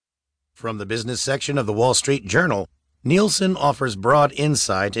From the business section of the Wall Street Journal, Nielsen offers broad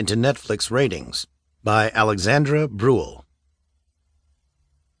insight into Netflix ratings, by Alexandra Bruell.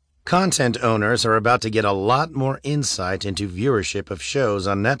 Content owners are about to get a lot more insight into viewership of shows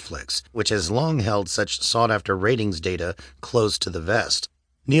on Netflix, which has long held such sought-after ratings data close to the vest.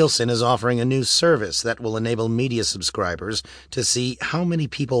 Nielsen is offering a new service that will enable media subscribers to see how many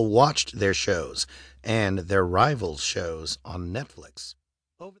people watched their shows and their rivals' shows on Netflix.